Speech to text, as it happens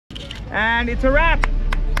And it's a wrap.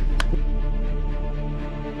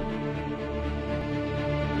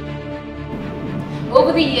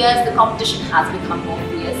 Over the years, the competition has become more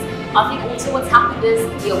fierce. I think also what's happened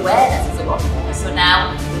is the awareness is a lot more. So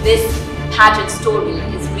now this pageant story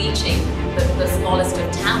is reaching the smallest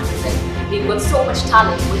of towns, and we've got so much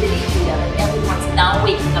talent within India that everyone's now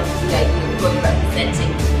waking up to the idea of going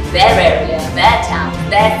representing their area, their town,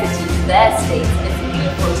 their cities, their states. It's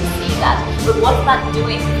beautiful to see that. But what's that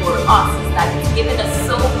doing for us is that it's given us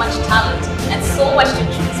so much talent and so much to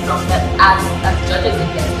choose from that as judges it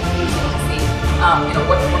gets confusing to see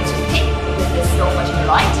what to pick, because there's so much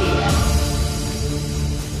variety in it.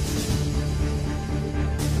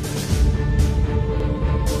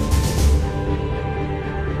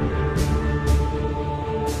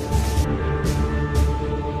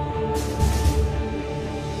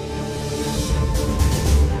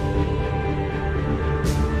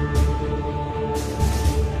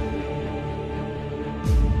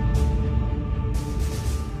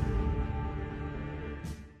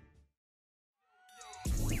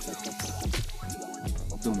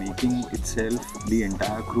 The making itself, the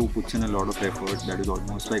entire crew puts in a lot of effort. That is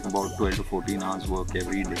almost like about 12 to 14 hours work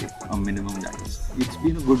every day, a minimum that is. It's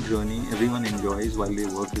been a good journey. Everyone enjoys while they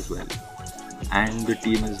work as well. And the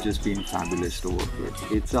team has just been fabulous to work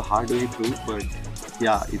with. It's a hard way through, but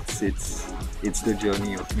yeah, it's the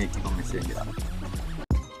journey of making a Miss India.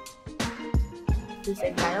 This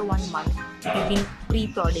entire 1 month we've been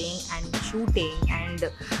pre-prodding and shooting,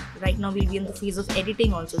 and right now we'll be in the phase of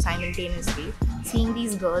editing also simultaneously. Seeing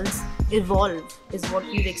these girls evolve is what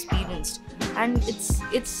we've experienced, and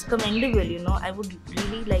it's commendable, you know. I would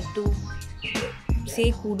really like to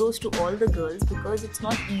say kudos to all the girls, because it's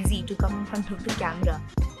not easy to come in front of the camera.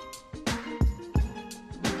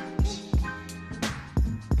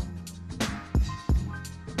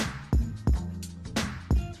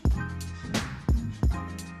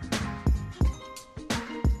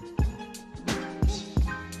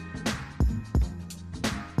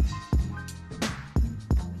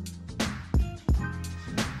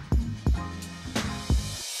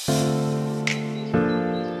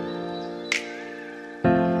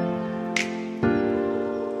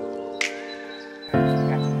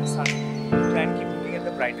 Catching the sun. Try and keep looking at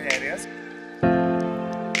the brighter areas.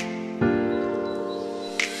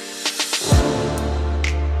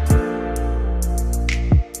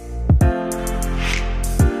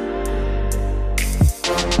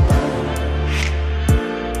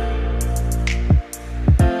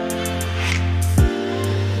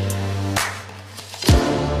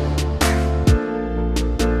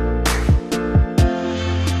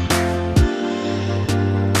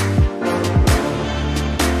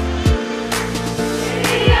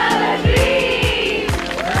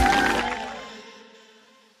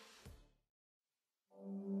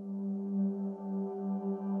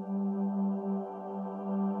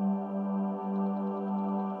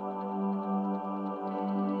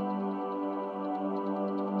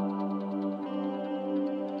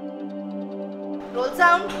 Roll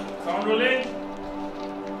sound, Sound rolling.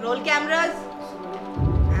 roll cameras,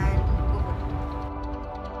 and go.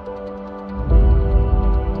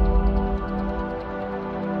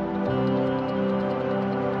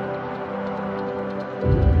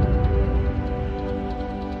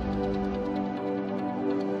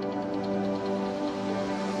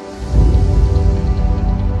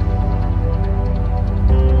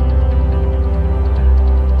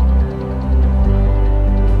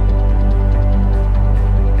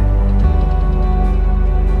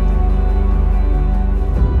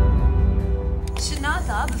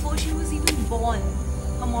 Before she was even born,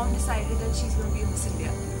 her mom decided that she's going to be a Miss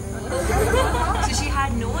India. So she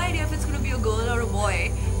had no idea if it's going to be a girl or a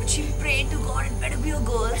boy, but she prayed to God it better be a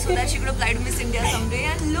girl so that she could apply to Miss India someday.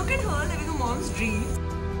 And look at her living her mom's dream.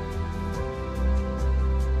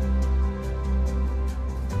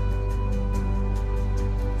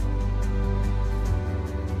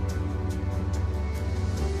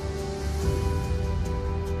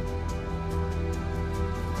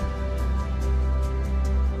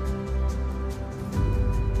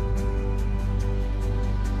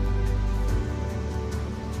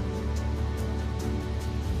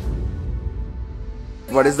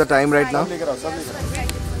 What is the time right now? I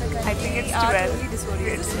think it's 12.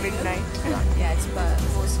 It's midnight. Yeah, it's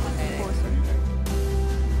post midnight.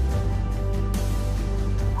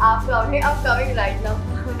 I'm coming right now.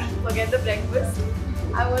 Forget the breakfast.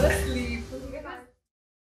 I want to sleep.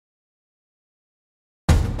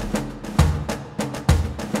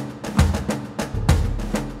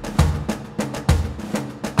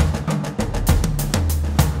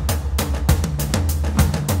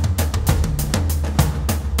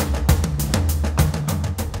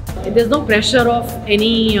 There's no pressure of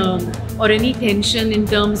any or any tension in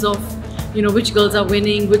terms of which girls are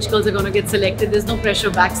winning, which girls are going to get selected. There's no pressure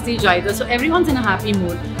backstage either. So everyone's in a happy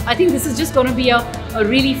mood. I think this is just going to be a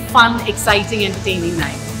really fun, exciting, entertaining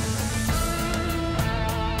night.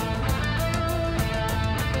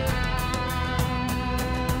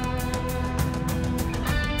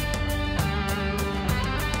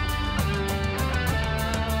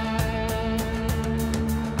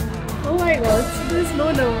 Oh my god, so there's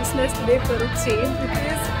no nervousness today for a change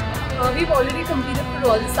because we've already competed for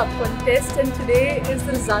all the sub-contests and today is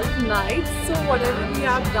the result night. So whatever we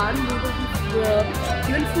have done, we will be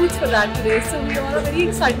given fruits for that today. So we all are very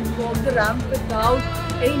excited to walk the ramp without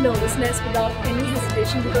any nervousness, without any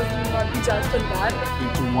hesitation because we will not be judged on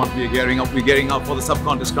that. We're gearing up for the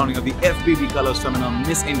sub-contest crowning of the FBB Colors Femina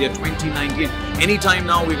Miss India 2019. Anytime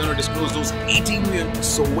now we're going to disclose those 18 wins,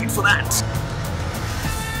 so wait for that.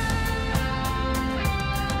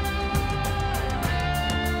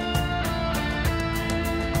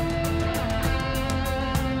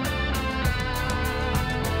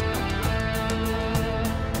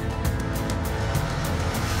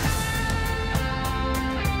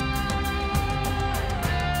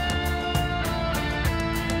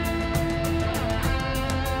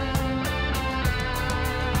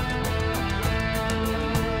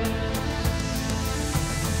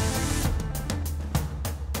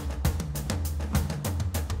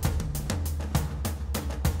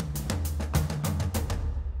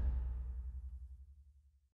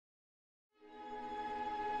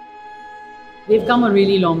 They've come a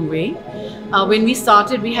really long way. When we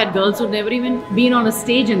started, we had girls who'd never even been on a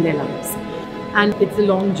stage in their lives. And it's a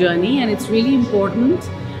long journey, and it's really important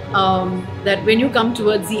that when you come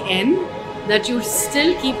towards the end, that you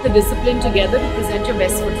still keep the discipline together to present your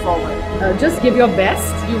best foot forward. Just give your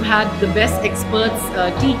best. You've had the best experts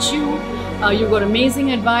teach you. You've got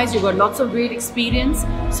amazing advice. You've got lots of great experience.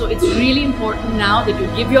 So it's really important now that you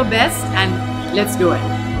give your best and let's do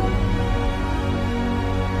it.